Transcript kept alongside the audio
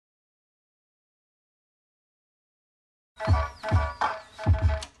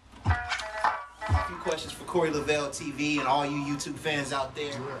questions for Corylavel TV and all you YouTube fans out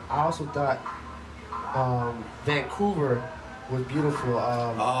there. I also thought Vancouver was beautiful.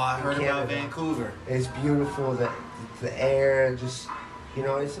 I heard about Vancouver. It's beautiful. The air, just, you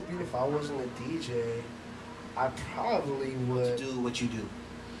know, it's a beautiful. If I wasn't a DJ, I probably would do what you do.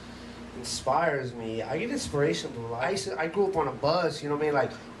 Inspires me. I get inspiration from life. I grew up on a bus, you know what I mean?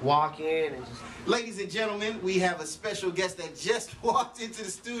 Like, walk in and just... Ladies and gentlemen, we have a special guest that just walked into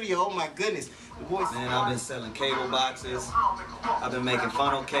the studio. Oh my goodness. The voice. Man, I've been selling cable boxes. I've been making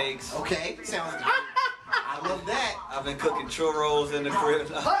funnel cakes. Okay, sounds good. I love that. I've been cooking churros in the crib.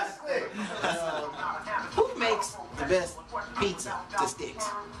 Who makes the best pizza to Stix?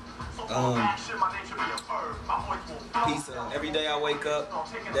 Pizza. Every day I wake up,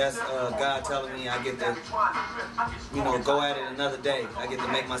 that's God telling me I get to, you know, go at it another day. I get to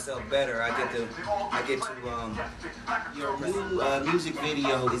make myself better. I get to. Your new music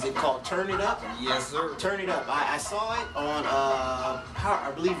video, is it called Turn It Up? Yes, sir. Turn It Up. I saw it on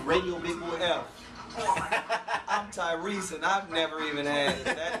I believe Radio Big Boy F. I'm Tyrese, and I've never even had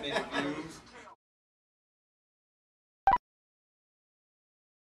that many views.